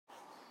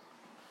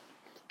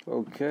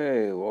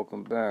Okay,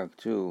 welcome back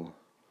to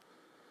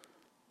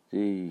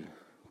the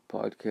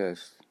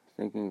podcast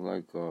Thinking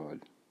Like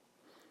God,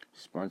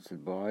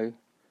 sponsored by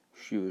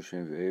Shiva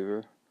Shem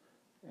Ve'aver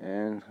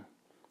and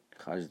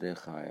Chazdei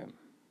Chaim,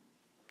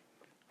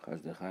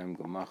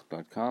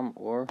 chazdeichaimgamach.com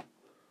or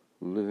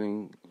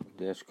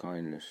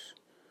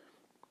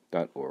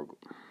living-kindness.org.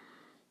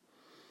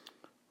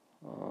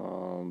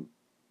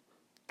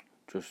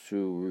 Just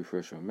to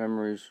refresh our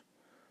memories,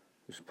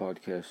 this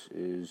podcast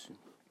is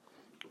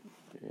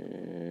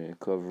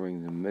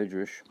covering the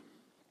midrash.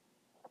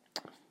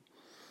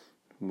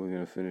 We're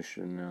going to finish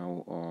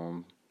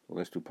now the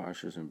last two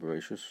parshas and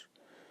breishis,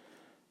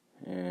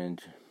 and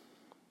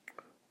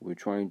we're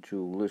trying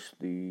to list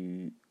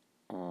the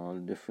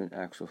different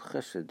acts of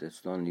chesed that's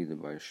done either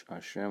by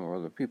Hashem or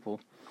other people,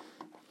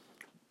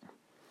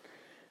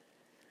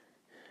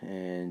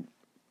 and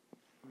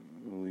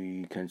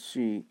we can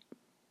see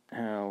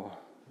how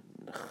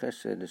the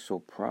chesed is so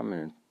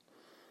prominent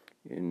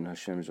in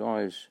Hashem's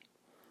eyes.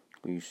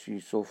 We see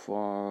so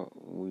far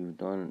we've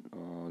done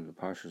the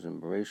parshas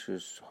and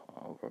breishis,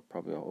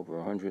 probably over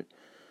 100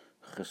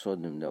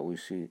 chesodim that we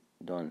see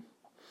done.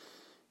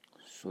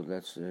 So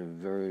that's a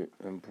very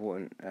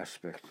important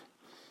aspect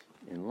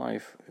in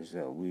life, is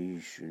that we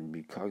should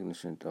be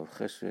cognizant of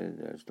chesed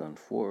that's done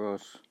for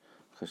us,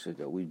 chesed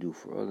that we do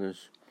for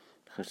others,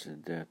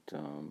 chesed that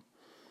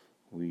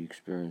we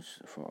experience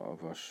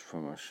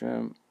from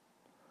Hashem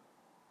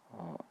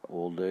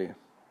all day.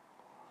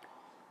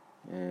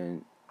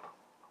 And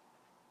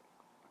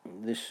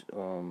this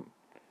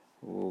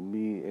will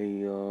be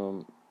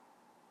a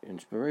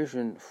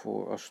inspiration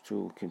for us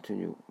to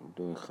continue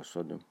doing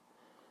chasadim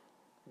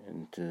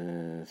and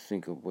to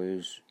think of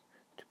ways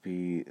to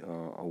be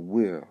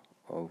aware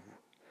of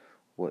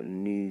what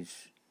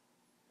needs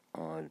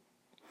have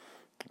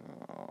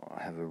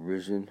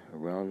arisen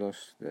around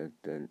us that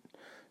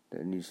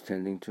needs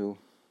tending to,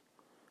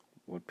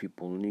 what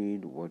people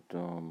need, what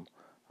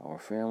our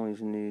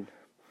families need,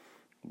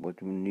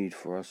 what we need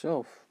for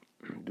ourselves.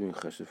 Doing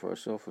chesed for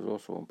ourselves is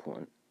also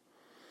important,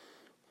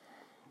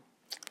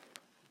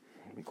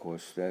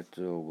 because that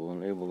will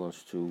enable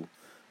us to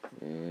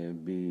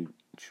be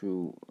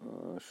true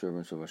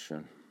servants of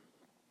Hashem.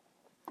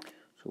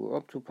 So we're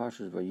up to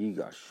parshas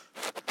Vayigash,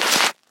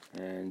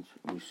 and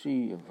we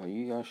see in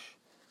Vayigash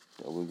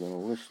that we're going to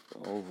list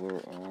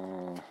over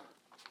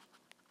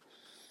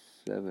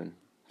seven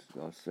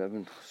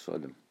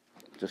chesodim,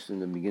 just in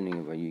the beginning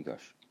of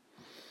Vayigash.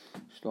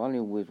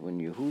 Starting with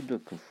when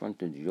Yehuda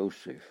confronted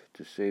Yosef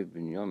to save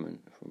Binyamin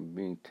from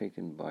being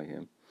taken by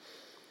him,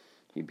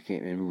 he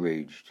became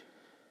enraged.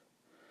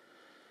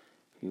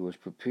 He was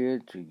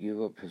prepared to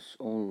give up his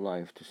own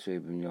life to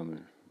save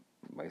Binyamin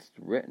by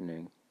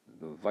threatening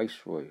the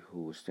viceroy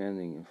who was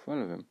standing in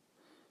front of him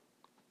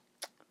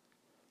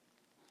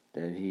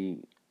that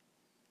he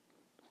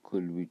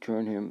could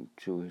return him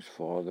to his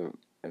father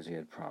as he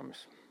had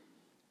promised.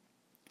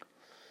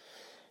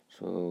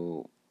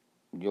 So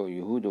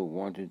Yehuda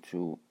wanted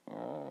to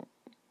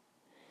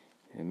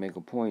make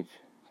a point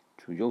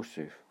to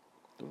Yosef,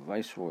 the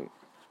viceroy,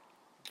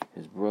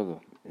 his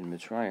brother in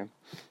Mitzrayim,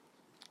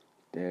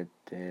 that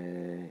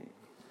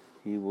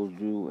he will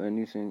do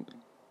anything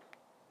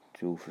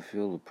to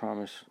fulfill the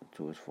promise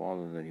to his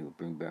father that he would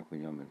bring back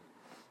Binyamin.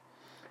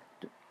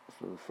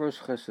 So the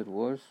first chesed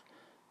was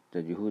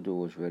that Yehuda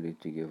was ready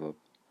to give up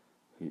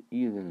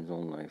even his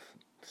own life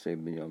to save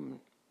Binyamin.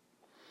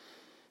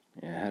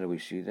 And how do we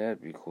see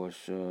that?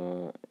 Because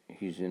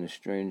he's in a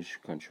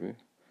strange country,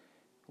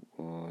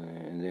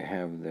 and they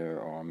have their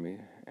army,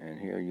 and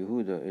here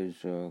Yehuda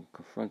is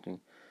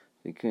confronting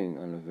the king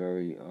in a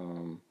very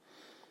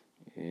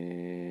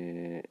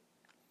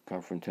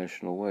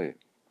confrontational way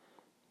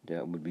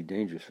that would be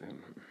dangerous for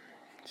him.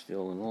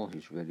 Still in all,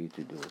 he's ready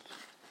to do it.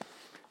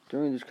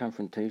 During this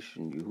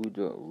confrontation,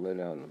 Yehuda let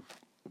out a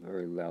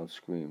very loud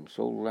scream,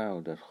 so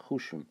loud that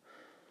Husham,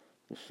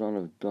 the son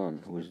of Dun,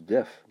 who was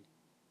deaf,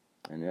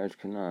 and Eretz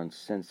Canaan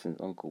sensed his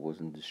uncle was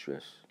in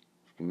distress.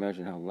 You can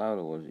imagine how loud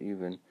it was.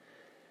 Even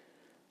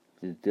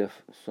the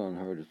deaf son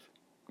heard it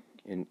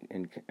in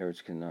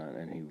Eretz Canaan,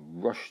 and he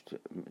rushed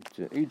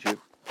to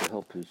Egypt to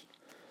help his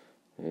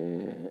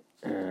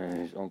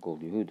uncle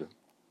Yehuda.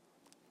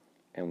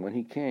 And when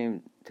he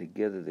came,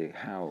 together they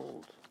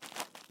howled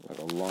like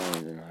a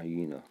lion and a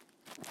hyena,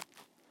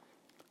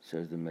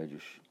 says the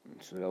midrash.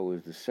 So that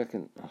was the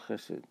second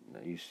chesed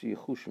that you see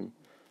Hushim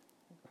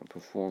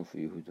perform for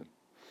Yehuda.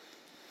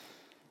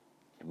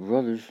 The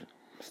brothers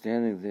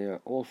standing there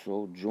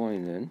also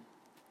joined in,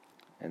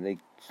 and they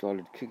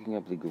started kicking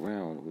up the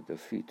ground with their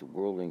feet,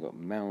 whirling up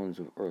mounds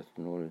of earth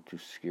in order to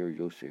scare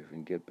Yosef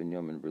and get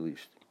Binyamin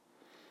released.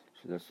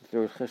 So that's the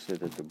third chesed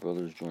that the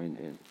brothers joined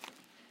in.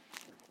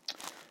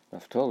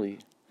 Naphtali,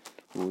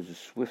 who was a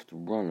swift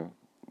runner,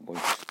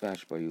 was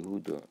dispatched by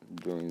Yehuda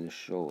during the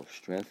show of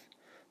strength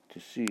to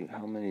see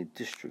how many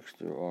districts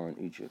there are in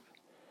Egypt,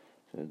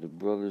 so the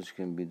brothers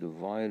can be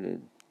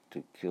divided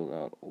to kill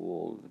out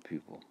all the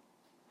people.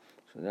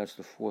 So that's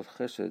the fourth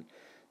chesed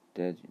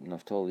that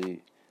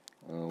Naphtali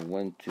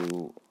went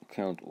to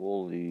count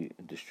all the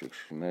districts.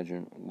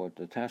 Imagine what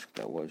the task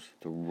that was,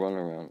 to run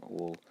around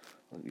all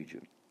of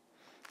Egypt.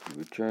 He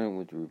returned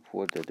with the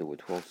report that there were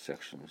 12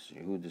 sections.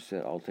 Yehuda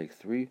said, I'll take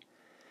 3,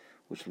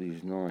 which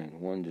leaves 9,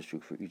 1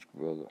 district for each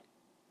brother.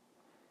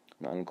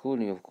 Not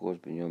including, of course,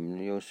 Binyamin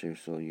and Yosef,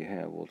 so you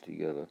have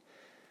altogether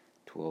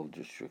 12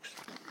 districts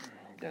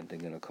that they're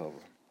going to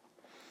cover.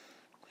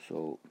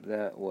 So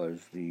that was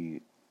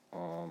the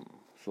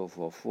so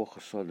far 4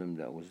 chasadim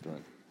that was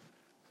done.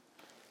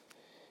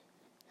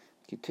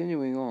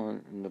 Continuing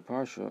on in the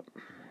parsha,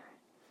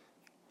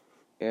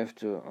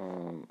 after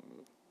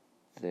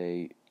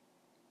they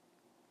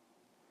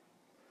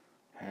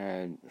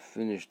had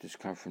finished this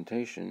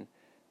confrontation,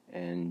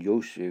 and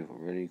Yosef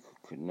already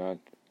could not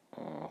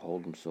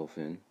hold himself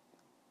in,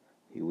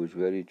 he was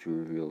ready to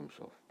reveal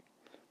himself.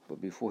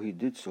 But before he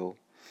did so,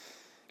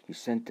 he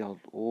sent out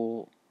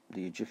all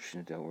the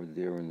Egyptians that were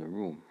there in the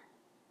room,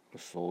 the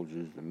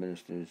soldiers, the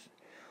ministers,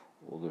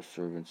 all the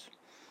servants.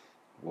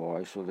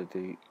 Why? So that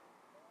the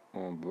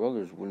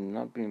brothers would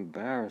not be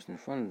embarrassed in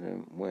front of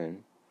them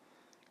when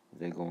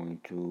they're going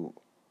to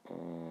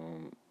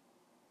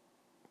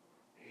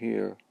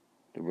hear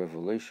the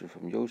revelation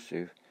from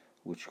Yosef,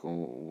 which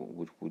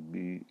would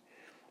be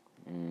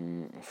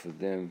for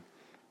them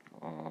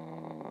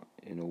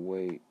in a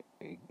way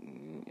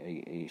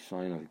a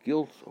sign of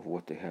guilt of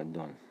what they had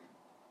done.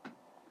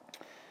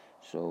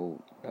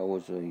 So that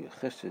was a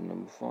chesed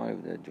number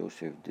 5 that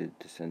Joseph did,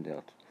 to send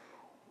out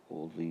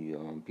all the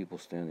people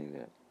standing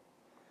there.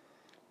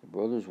 The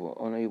brothers were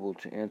unable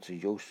to answer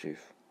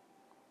Yosef,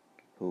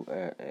 who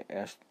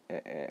asked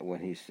when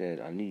he said,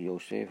 Ani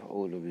Yosef,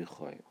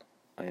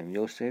 I am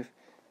Yosef,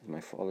 is my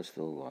father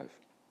still alive?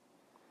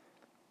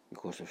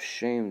 Because of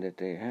shame that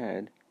they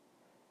had,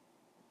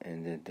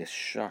 and this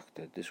shock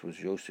that this was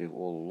Yosef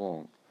all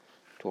along,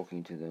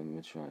 talking to them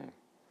in Mitzrayim.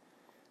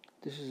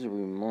 This is a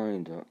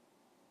reminder,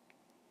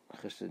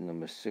 chesed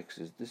number 6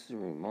 this is a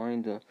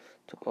reminder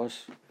to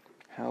us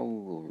how we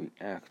will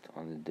react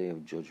on the day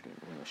of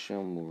judgment, when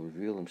Hashem will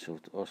reveal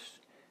himself to us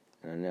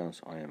and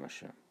announce, I am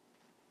Hashem.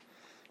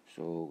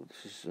 So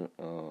this is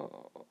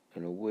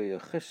in a way a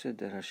chesed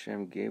that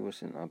Hashem gave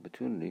us an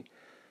opportunity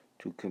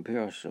to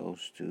compare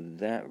ourselves to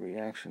that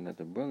reaction that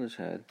the brothers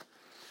had,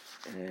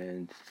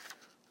 and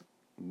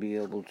be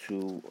able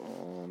to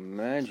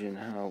imagine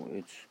how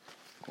it's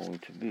going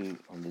to be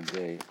on the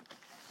day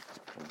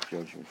of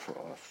judgment for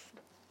us.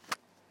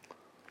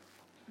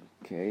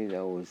 Okay,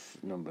 that was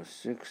number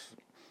 6.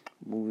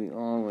 Moving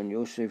on, when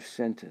Yosef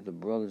sent the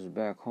brothers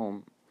back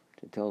home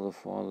to tell the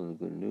father the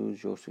good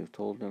news, Yosef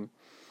told them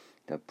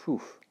that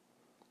proof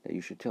that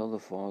you should tell the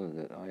father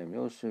that I am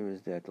Yosef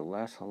is that the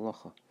last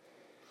halacha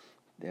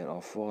that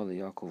our father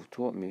Yaakov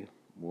taught me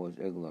was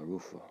egla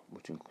rufa,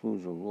 which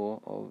includes the law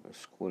of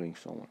escorting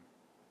someone.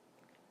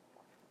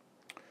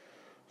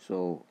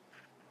 So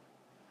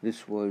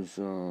this was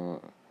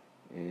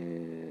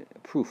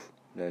proof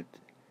that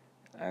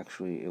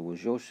actually it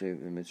was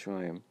Yosef in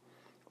Mitzrayim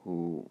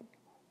who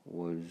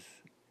was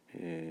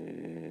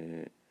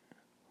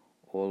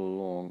all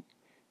along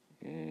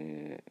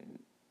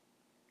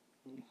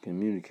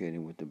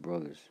communicating with the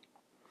brothers.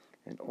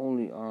 And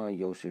only I,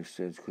 Yosef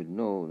says, could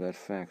know that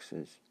fact,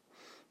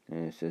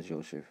 says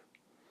Yosef.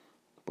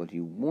 But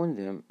he warned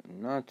them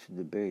not to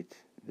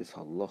debate this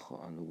halacha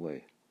on the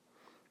way,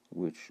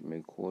 which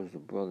may cause the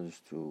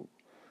brothers to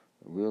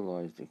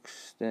realize the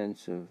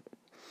extensive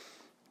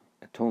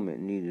atonement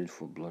needed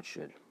for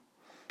bloodshed.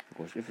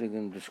 Because if they're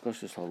going to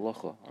discuss this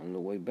halacha on the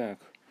way back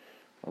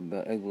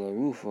about egla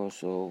rufa,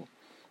 so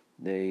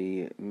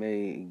they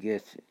may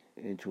get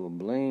into a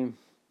blame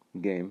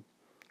game,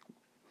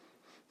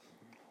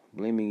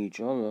 blaming each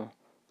other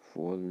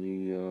for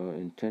the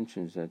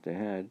intentions that they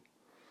had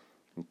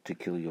to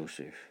kill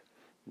Yosef,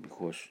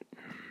 because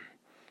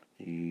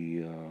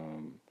the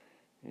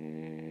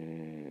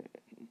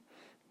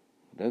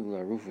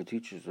egla rufa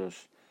teaches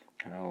us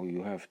how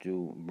you have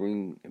to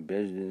bring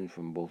bezdin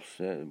from both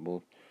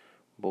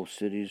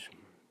cities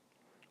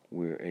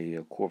where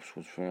a corpse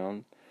was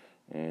found,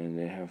 and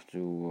they have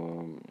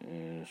to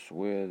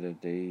swear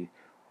that they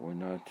were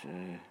not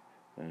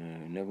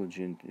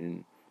negligent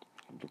in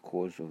the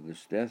cause of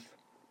this death,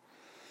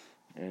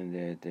 and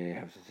that they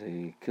have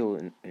to kill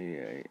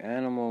a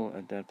animal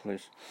at that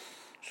place.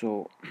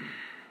 So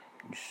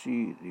you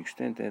see the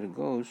extent that it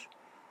goes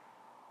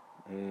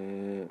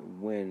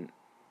when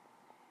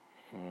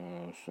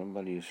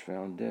somebody is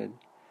found dead,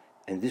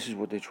 and this is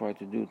what they tried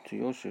to do to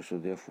Yosef. So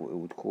therefore, it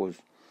would cause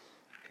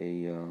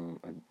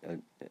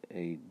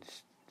a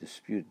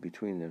dispute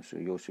between them. So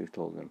Yosef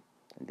told them,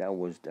 and that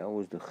was the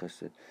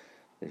chesed,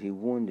 that he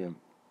warned them,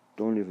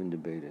 don't even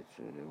debate it,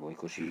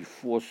 because he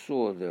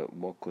foresaw that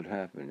what could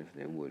happen if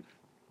they would.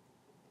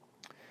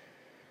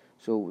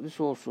 So this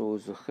also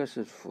is a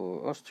chesed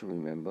for us to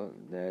remember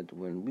that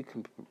when we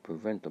can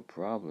prevent a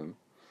problem,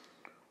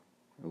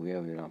 and we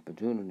have an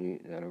opportunity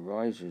that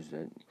arises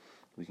that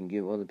we can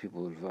give other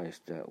people advice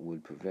that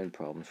would prevent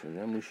problems for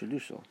them, we should do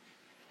so.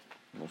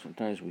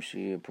 Sometimes we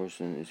see a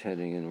person is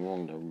heading in the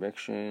wrong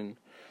direction,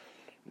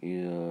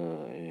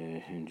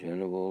 in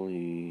general,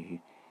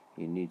 he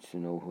needs to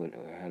know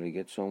how to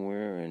get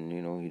somewhere, and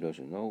he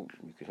doesn't know.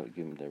 You could help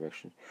give him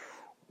directions.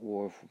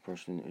 Or if a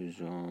person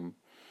is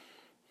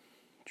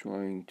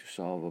trying to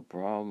solve a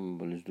problem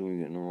but is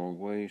doing it in the wrong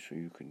way, so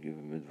you could give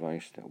him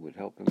advice that would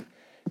help him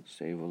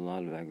save a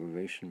lot of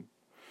aggravation.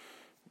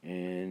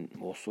 And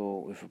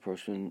also, if a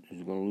person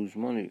is going to lose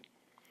money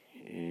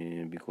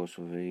because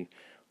of a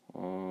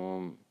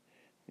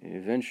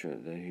venture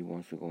that he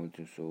wants to go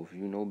into, so if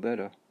you know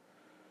better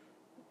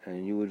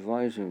and you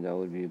advise him, that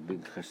would be a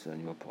big chesed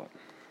on your part.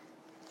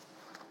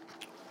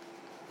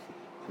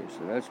 Okay,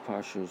 so that's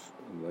parshas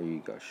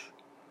Vayigash.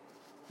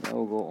 Now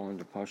we'll go on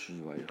to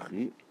parshas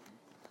Vayechi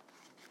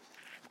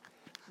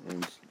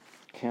and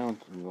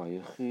count in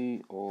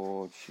Vayechi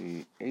or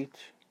 8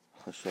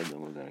 chasadim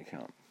we're going to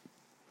count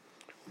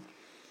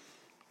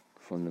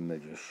from the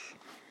midrash.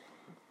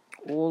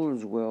 All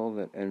is well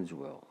that ends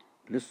well.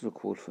 This is a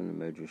quote from the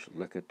midrash,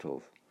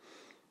 Leketov.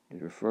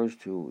 It refers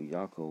to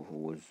Yaakov, who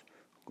was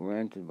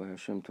granted by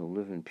Hashem to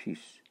live in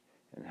peace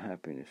and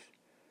happiness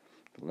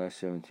the last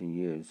 17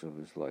 years of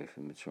his life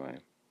in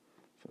Mitzrayim.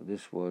 So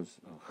this was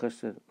a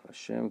chesed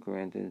Hashem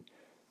granted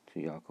to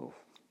Yaakov.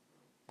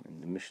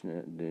 And the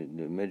Mishnah, the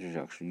Midrash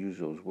actually use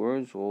those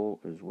words, all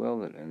is well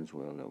that ends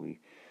well, that we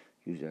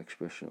use that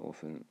expression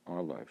often in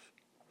our lives.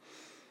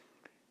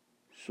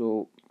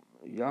 So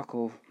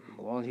Yaakov,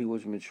 while he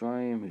was in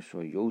Mitzrayim, he saw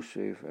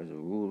Yosef as a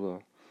ruler.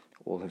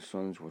 All his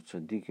sons were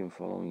tzaddikim,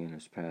 following in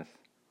his path.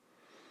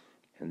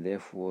 And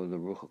therefore the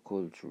Ruach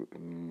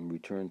HaKodesh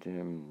returned to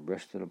him,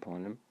 rested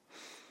upon him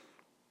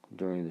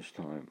during this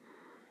time.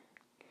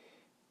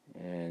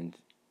 And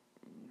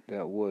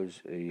that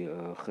was a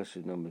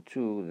chesed number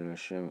 2, that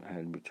Hashem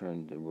had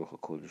returned the Ruach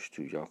HaKodesh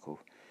to Yaakov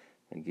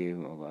and gave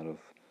him a lot of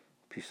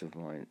peace of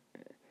mind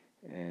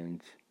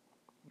and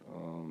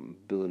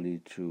ability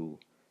to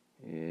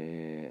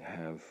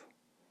have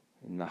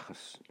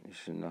nachas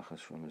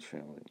from his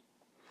family.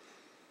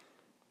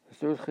 The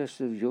third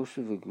chesed,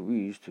 Yosef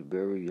agrees to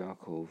bury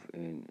Yaakov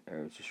in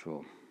Eretz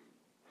Yisrael.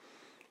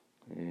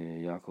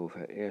 Yaakov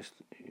had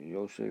asked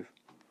Yosef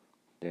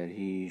that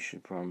he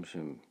should promise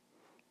him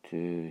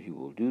he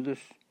will do this,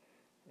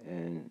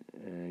 and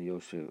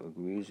Yosef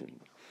agrees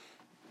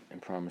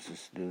and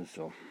promises to do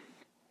so.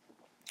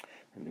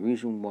 And the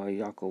reason why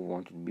Yaakov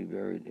wanted to be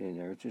buried in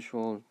Eretz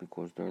Yisrael is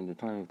because during the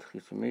time of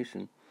Tchis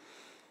Mason,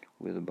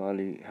 where the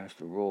body has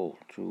to roll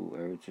to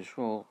Eretz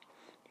Yisrael,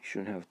 he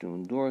shouldn't have to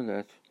endure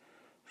that.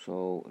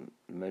 So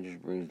the Midrash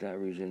brings that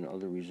reason and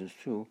other reasons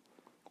too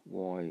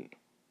why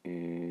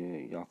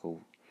Yaakov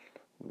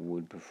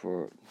would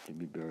prefer to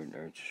be buried in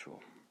Eretz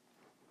Yisrael.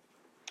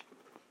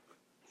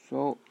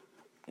 So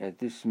at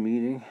this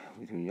meeting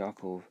between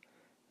Yaakov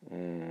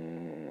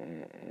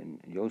and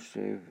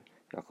Yosef,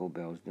 Yaakov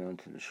bows down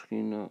to the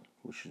Shekhinah,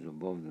 which is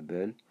above the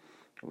bed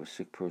of a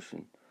sick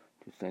person,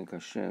 to thank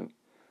Hashem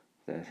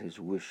that his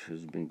wish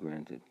has been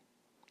granted.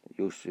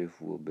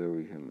 Yosef will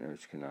bury him in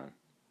Eretz Canaan.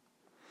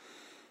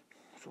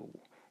 So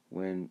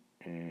when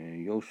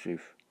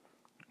Yosef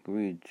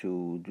agreed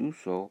to do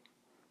so,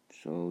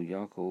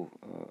 Yaakov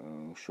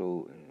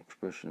showed an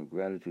expression of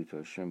gratitude to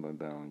Hashem by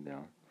bowing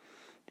down.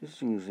 This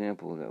is an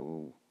example that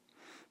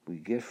we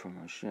get from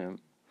Hashem,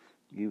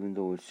 even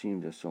though it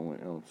seems that someone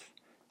else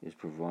is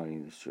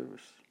providing the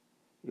service.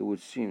 It would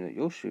seem that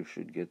Yosef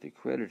should get the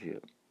credit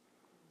here,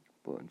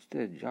 but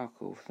instead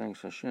Yaakov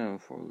thanks Hashem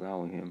for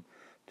allowing him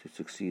to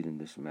succeed in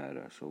this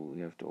matter. So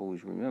we have to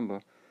always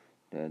remember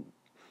that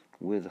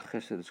where the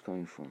chesed is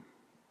coming from.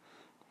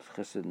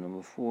 Chesed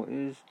number 4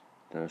 is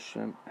that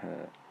Hashem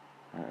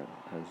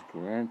has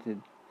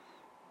granted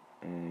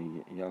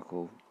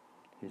Yaakov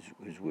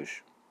his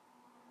wish.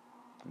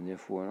 And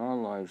therefore in our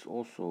lives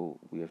also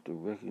we have to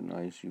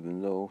recognize,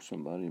 even though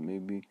somebody may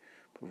be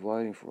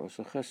providing for us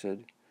a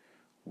chesed,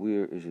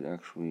 where is it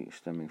actually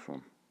stemming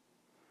from?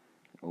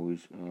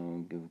 Always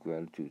give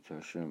gratitude to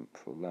Hashem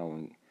for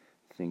allowing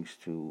things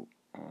to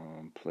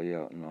play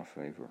out in our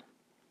favor.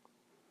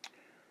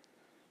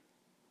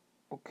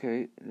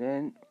 Okay,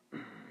 then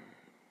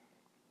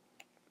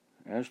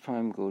as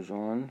time goes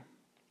on,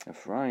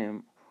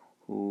 Ephraim,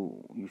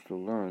 who used to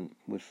learn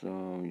with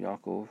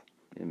Yaakov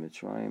in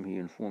Mitzrayim, he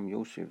informed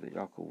Yosef that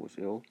Yaakov was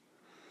ill,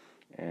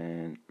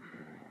 and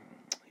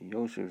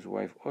Yosef's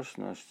wife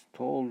Osnas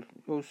told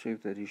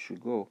Yosef that he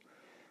should go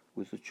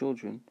with the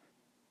children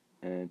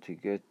and to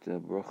get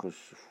brachas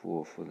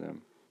for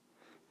them.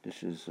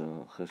 This is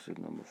chesed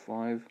number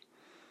 5,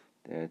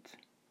 that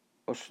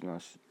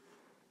Osnas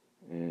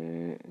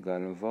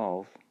got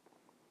involved,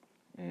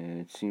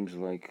 and it seems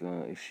like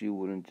if she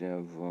wouldn't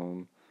have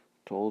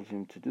told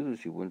him to do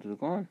this, he wouldn't have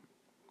gone.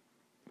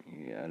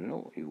 I don't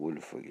know, he would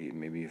have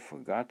maybe he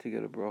forgot to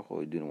get a bracha, or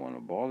he didn't want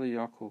to bother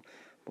Yaakov,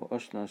 but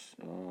Osnas,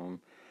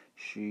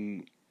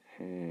 she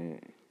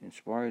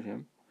inspired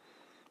him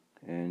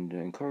and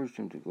encouraged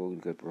him to go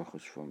get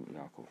brachas from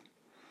Yaakov.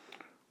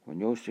 When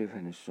Yosef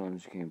and his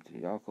sons came to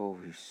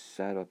Yaakov, he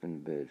sat up in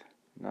bed,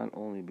 not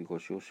only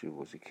because Yosef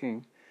was a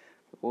king,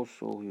 but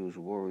also he was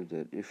worried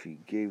that if he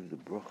gave the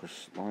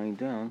brachas lying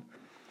down,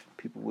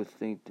 people would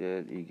think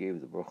that he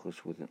gave the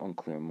brachas with an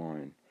unclear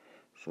mind,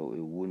 so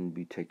it wouldn't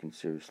be taken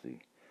seriously.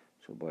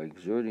 So by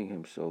exerting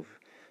himself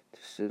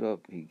to sit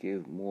up, he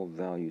gave more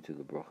value to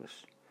the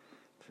brachas.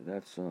 So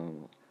that's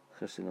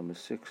chesed number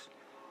 6,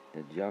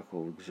 that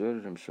Yaakov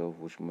exerted himself,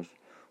 which was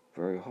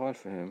very hard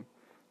for him,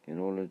 in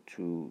order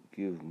to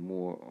give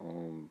more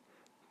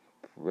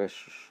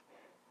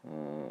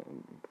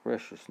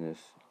preciousness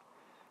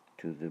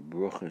to the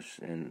brachas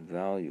and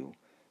value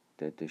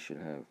that they should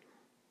have.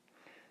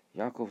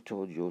 Yaakov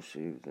told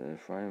Yosef that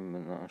Ephraim,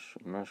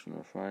 Manasseh, and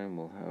Ephraim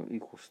will have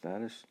equal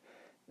status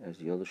as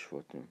the other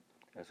Shvatim,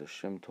 as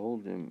Hashem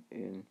told him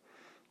in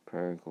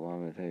Parak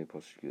Lamed Hey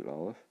Pasuk Yud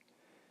Aleph,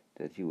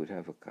 that he would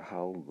have a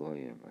Kahal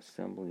Goyim,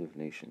 assembly of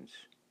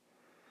nations.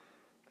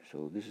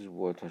 So this is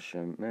what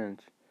Hashem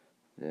meant,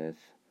 that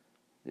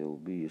there will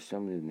be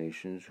assembly of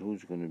nations.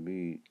 Who's going to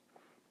be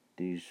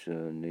these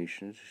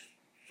nations?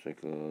 It's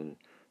like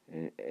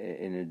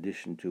in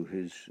addition to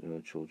his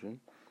children.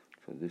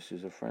 So this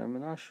is Ephraim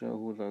and Manasseh,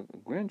 who are the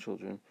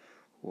grandchildren,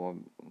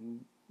 who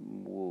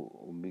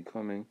will be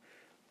coming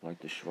like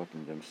the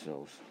Shvatim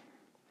themselves.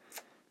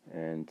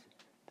 And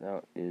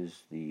that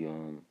is the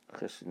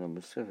chesed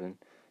number 7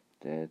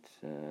 that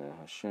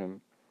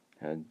Hashem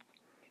had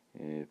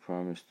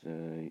promised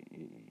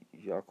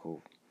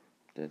Yaakov,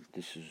 that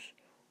this is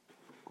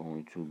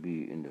going to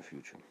be in the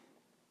future.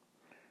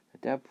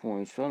 At that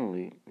point,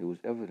 suddenly, it was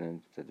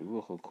evident that the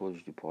Ruach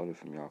HaKodesh departed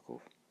from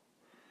Yaakov.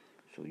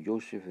 So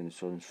Yosef and his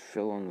sons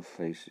fell on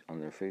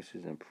their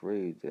faces and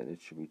prayed that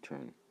it should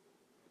return.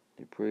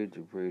 They prayed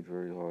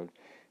very hard,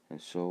 and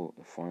so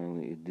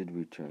finally it did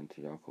return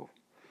to Yaakov.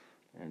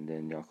 And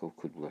then Yaakov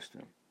could bless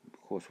them.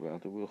 Of course,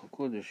 without the Ruach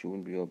HaKodesh, you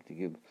wouldn't be able to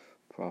give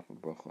proper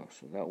bracha.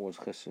 So that was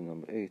chesed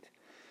number 8,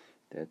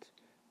 that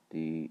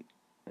the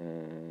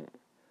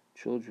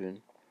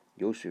children,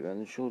 Yosef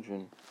and the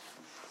children,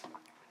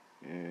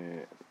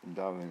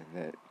 daven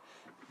that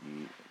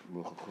the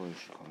Ruach HaKodesh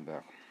should come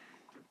back.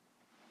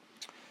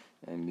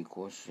 And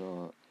because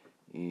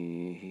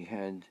he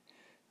had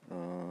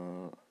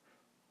the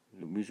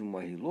reason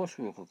why he lost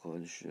Ruach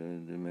HaKodesh,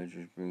 the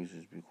midrash brings,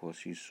 is because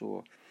he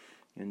saw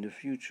in the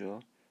future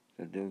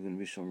that there were going to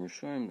be some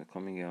Rishonim that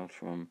coming out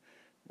from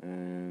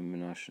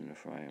Manasseh and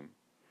Ephraim.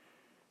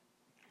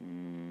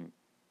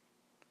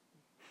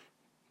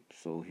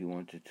 So he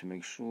wanted to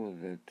make sure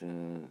that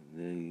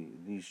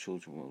these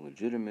children were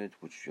legitimate,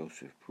 which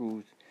Joseph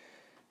proved,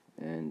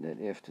 and that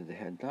after they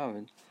had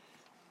davened,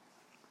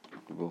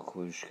 the Ruach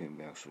HaKodesh came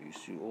back. So you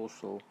see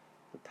also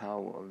the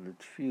power of the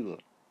tefillah.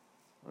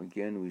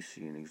 Again, we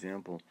see an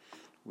example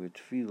where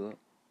tefillah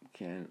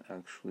can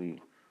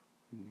actually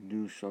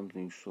do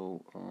something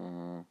so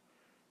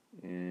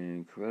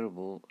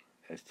incredible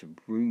as to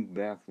bring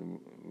back the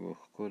Ruach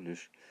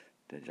HaKodesh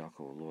that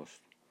Yaakov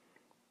lost.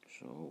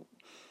 So,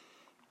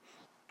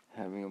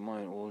 having in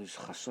mind all these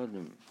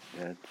chasadim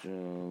that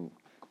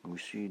we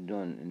see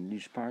done in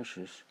these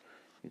parshas,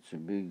 it's a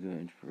big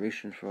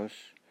inspiration for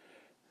us,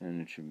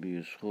 and it should be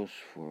a schus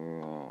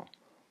for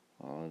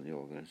the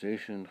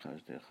organization,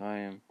 Chazdei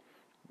Chaim,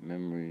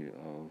 memory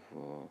of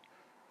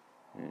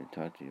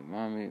Tati and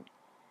Mami,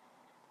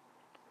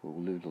 who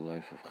lived a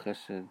life of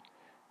chesed,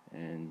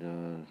 and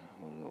there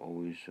were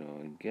always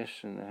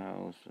guests in the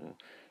house.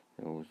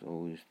 There was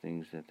always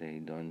things that they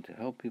done to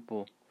help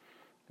people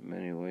in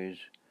many ways,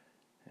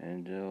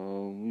 and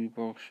we,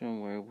 Baruch Hashem,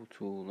 were able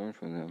to learn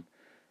from them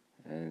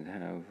and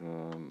have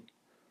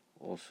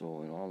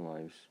also in our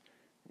lives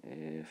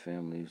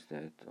families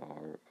that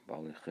are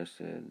Bali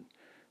Chesed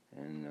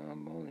and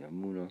Bali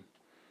Amunah,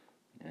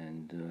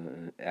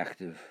 and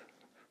active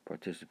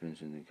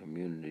participants in the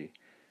community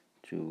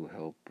to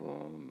help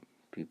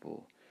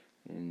people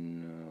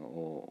in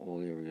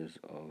all areas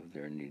of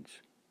their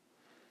needs.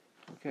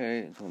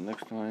 Okay, until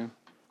next time,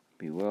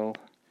 be well.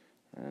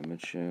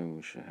 Mitzvah,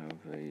 we should have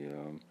a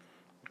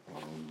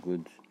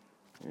good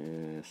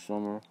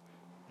summer,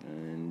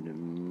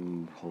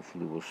 and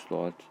hopefully we'll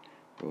start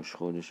Rosh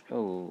Chodesh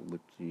Elul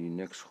with the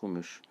next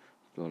chumash,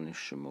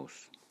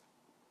 Shemos.